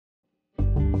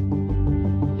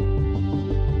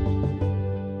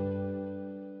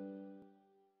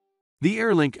The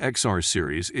AirLink XR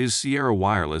series is Sierra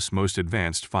Wireless' most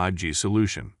advanced 5G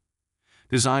solution.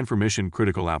 Designed for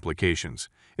mission-critical applications,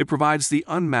 it provides the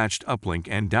unmatched uplink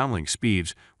and downlink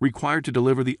speeds required to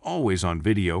deliver the always-on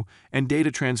video and data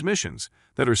transmissions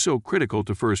that are so critical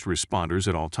to first responders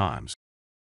at all times.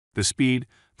 The speed,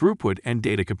 throughput, and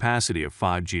data capacity of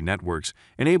 5G networks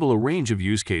enable a range of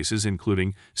use cases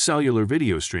including cellular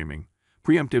video streaming,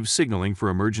 preemptive signaling for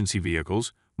emergency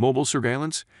vehicles, mobile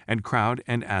surveillance, and crowd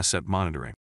and asset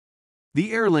monitoring.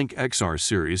 The AirLink XR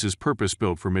series is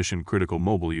purpose-built for mission-critical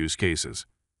mobile use cases.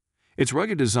 Its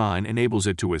rugged design enables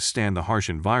it to withstand the harsh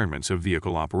environments of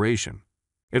vehicle operation.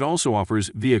 It also offers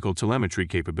vehicle telemetry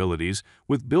capabilities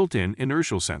with built-in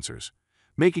inertial sensors,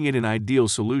 making it an ideal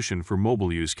solution for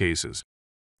mobile use cases.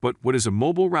 But what is a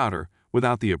mobile router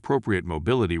without the appropriate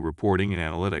mobility reporting and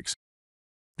analytics?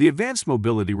 The Advanced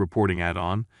Mobility Reporting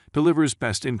add-on delivers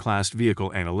best-in-class vehicle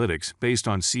analytics based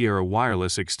on Sierra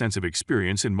Wireless' extensive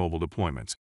experience in mobile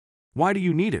deployments. Why do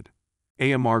you need it?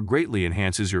 AMR greatly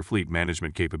enhances your fleet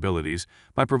management capabilities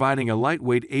by providing a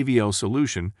lightweight AVL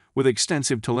solution with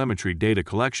extensive telemetry data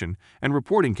collection and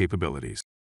reporting capabilities.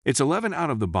 Its 11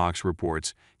 out-of-the-box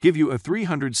reports give you a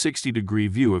 360-degree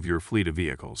view of your fleet of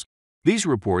vehicles. These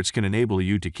reports can enable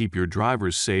you to keep your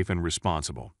drivers safe and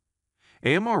responsible.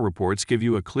 AMR reports give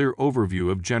you a clear overview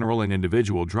of general and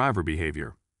individual driver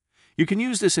behavior. You can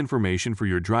use this information for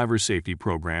your driver safety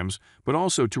programs, but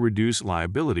also to reduce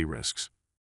liability risks.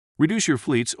 Reduce your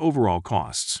fleet's overall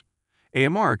costs.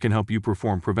 AMR can help you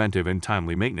perform preventive and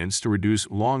timely maintenance to reduce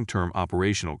long-term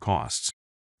operational costs.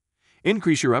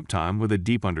 Increase your uptime with a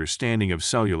deep understanding of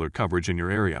cellular coverage in your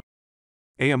area.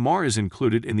 AMR is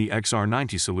included in the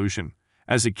XR90 solution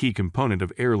as a key component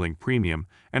of AirLink Premium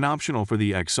and optional for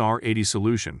the XR80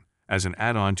 solution as an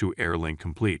add-on to AirLink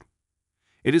Complete.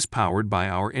 It is powered by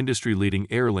our industry-leading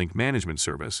AirLink Management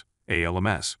Service,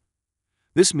 ALMS.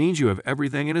 This means you have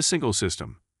everything in a single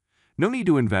system. No need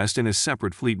to invest in a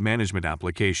separate fleet management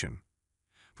application.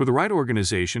 For the right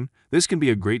organization, this can be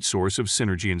a great source of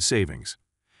synergy and savings.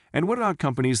 And what about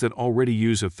companies that already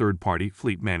use a third-party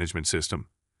fleet management system?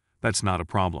 That's not a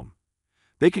problem.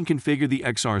 They can configure the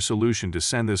XR solution to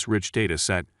send this rich data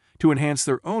set to enhance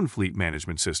their own fleet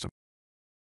management system.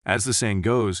 As the saying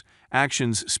goes,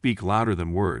 actions speak louder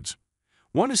than words.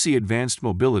 Want to see advanced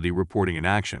mobility reporting in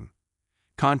action?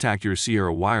 Contact your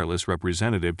Sierra Wireless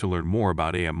representative to learn more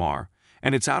about AMR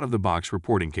and its out-of-the-box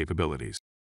reporting capabilities.